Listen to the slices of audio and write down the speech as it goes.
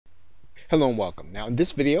Hello and welcome. Now in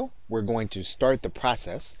this video, we're going to start the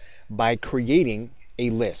process by creating a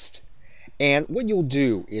list. And what you'll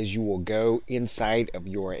do is you will go inside of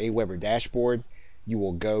your Aweber dashboard. You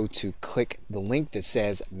will go to click the link that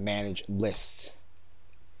says Manage Lists.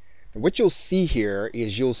 And what you'll see here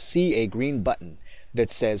is you'll see a green button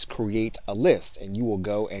that says Create a List, and you will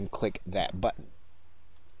go and click that button.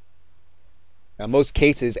 Now in most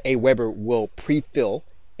cases, Aweber will pre-fill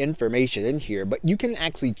information in here, but you can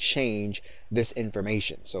actually change this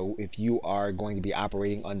information. So if you are going to be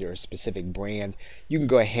operating under a specific brand, you can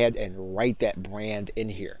go ahead and write that brand in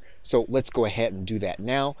here. So let's go ahead and do that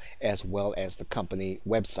now, as well as the company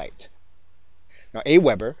website. Now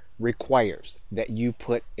Aweber requires that you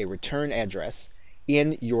put a return address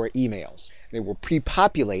in your emails. They will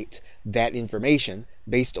pre-populate that information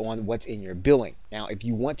based on what's in your billing. Now, if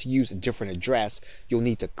you want to use a different address, you'll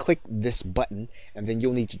need to click this button and then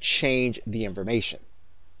you'll need to change the information.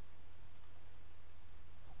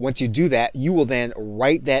 Once you do that, you will then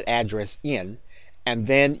write that address in and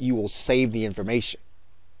then you will save the information.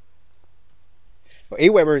 Well,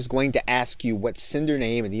 Aweber is going to ask you what sender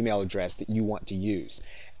name and email address that you want to use.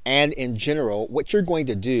 And in general, what you're going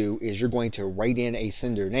to do is you're going to write in a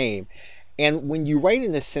sender name. And when you write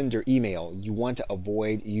in a sender email, you want to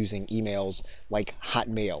avoid using emails like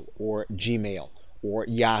Hotmail or Gmail or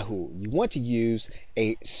Yahoo. You want to use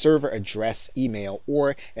a server address email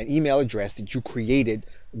or an email address that you created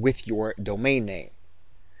with your domain name.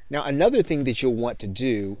 Now, another thing that you'll want to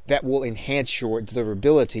do that will enhance your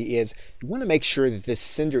deliverability is you want to make sure that this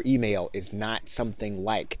sender email is not something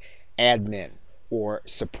like admin or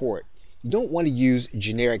support. You don't want to use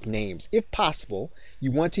generic names. If possible,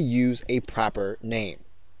 you want to use a proper name.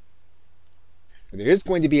 There is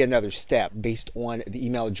going to be another step based on the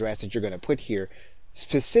email address that you're going to put here,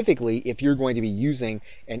 specifically if you're going to be using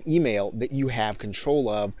an email that you have control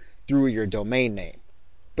of through your domain name.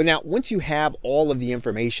 But now, once you have all of the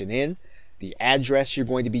information in, the address you're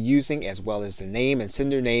going to be using, as well as the name and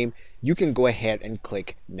sender name, you can go ahead and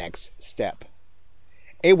click Next Step.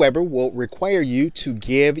 Aweber will require you to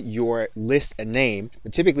give your list a name,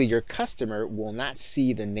 but typically your customer will not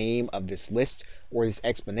see the name of this list or this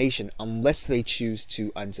explanation unless they choose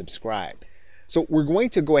to unsubscribe. So we're going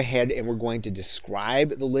to go ahead and we're going to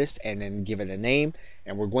describe the list and then give it a name,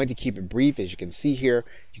 and we're going to keep it brief. As you can see here,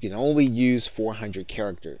 you can only use 400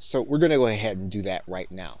 characters. So we're going to go ahead and do that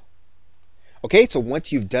right now. Okay, so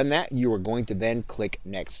once you've done that, you are going to then click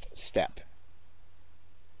Next Step.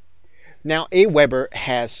 Now, Aweber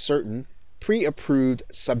has certain pre-approved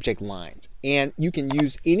subject lines, and you can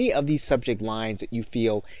use any of these subject lines that you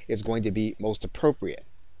feel is going to be most appropriate.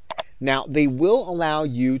 Now, they will allow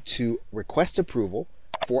you to request approval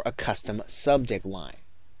for a custom subject line.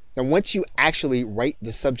 Now, once you actually write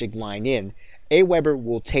the subject line in, Aweber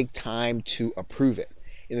will take time to approve it.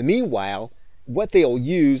 In the meanwhile, what they'll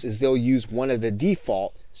use is they'll use one of the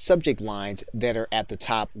default subject lines that are at the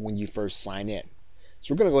top when you first sign in.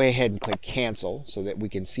 So we're going to go ahead and click Cancel so that we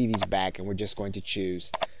can see these back, and we're just going to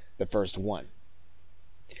choose the first one.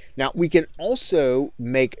 Now, we can also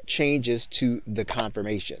make changes to the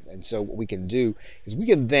confirmation. And so what we can do is we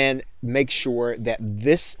can then make sure that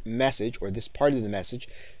this message, or this part of the message,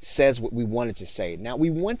 says what we want it to say. Now, we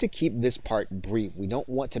want to keep this part brief. We don't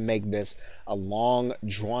want to make this a long,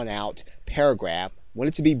 drawn-out paragraph. We want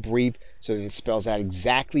it to be brief so that it spells out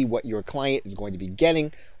exactly what your client is going to be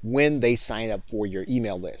getting when they sign up for your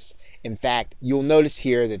email list. In fact, you'll notice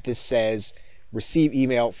here that this says receive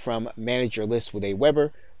email from Manage Your List with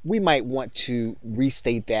Aweber. We might want to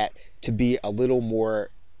restate that to be a little more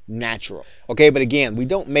natural. Okay, but again, we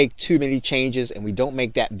don't make too many changes and we don't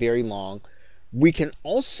make that very long. We can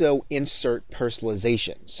also insert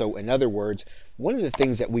personalization. So in other words, one of the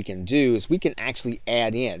things that we can do is we can actually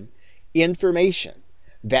add in information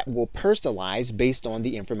that will personalize based on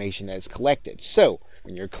the information that is collected. So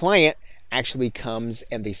when your client actually comes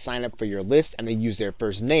and they sign up for your list and they use their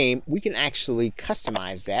first name, we can actually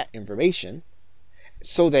customize that information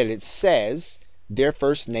so that it says their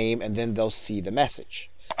first name and then they'll see the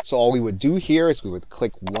message. So all we would do here is we would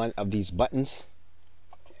click one of these buttons,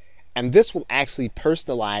 and this will actually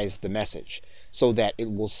personalize the message so that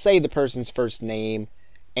it will say the person's first name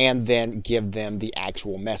and then give them the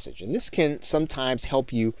actual message. And this can sometimes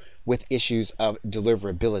help you with issues of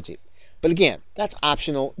deliverability. But again, that's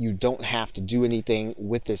optional. You don't have to do anything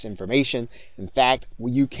with this information. In fact,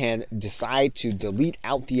 you can decide to delete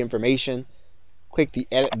out the information, click the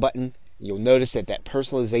edit button. You'll notice that that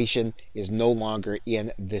personalization is no longer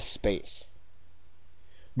in this space.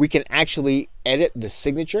 We can actually edit the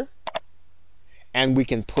signature, and we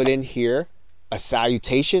can put in here a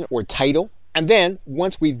salutation or title. And then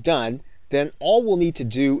once we've done then all we'll need to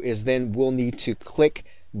do is then we'll need to click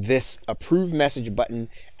this approve message button,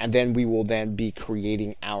 and then we will then be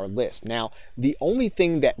creating our list. Now, the only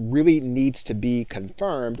thing that really needs to be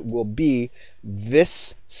confirmed will be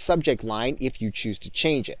this subject line if you choose to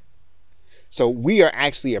change it. So we are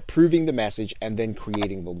actually approving the message and then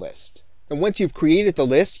creating the list. And once you've created the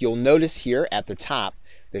list, you'll notice here at the top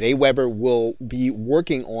that Aweber will be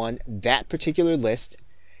working on that particular list,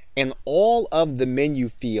 and all of the menu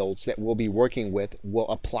fields that we'll be working with will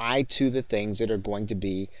apply to the things that are going to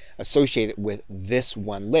be associated with this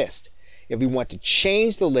one list. If we want to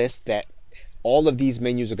change the list that all of these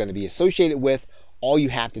menus are going to be associated with, all you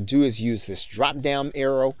have to do is use this drop down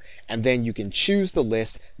arrow, and then you can choose the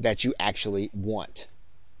list that you actually want.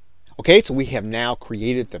 Okay, so we have now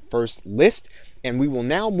created the first list, and we will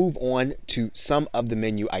now move on to some of the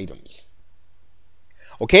menu items.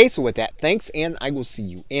 Okay, so with that, thanks, and I will see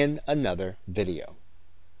you in another video.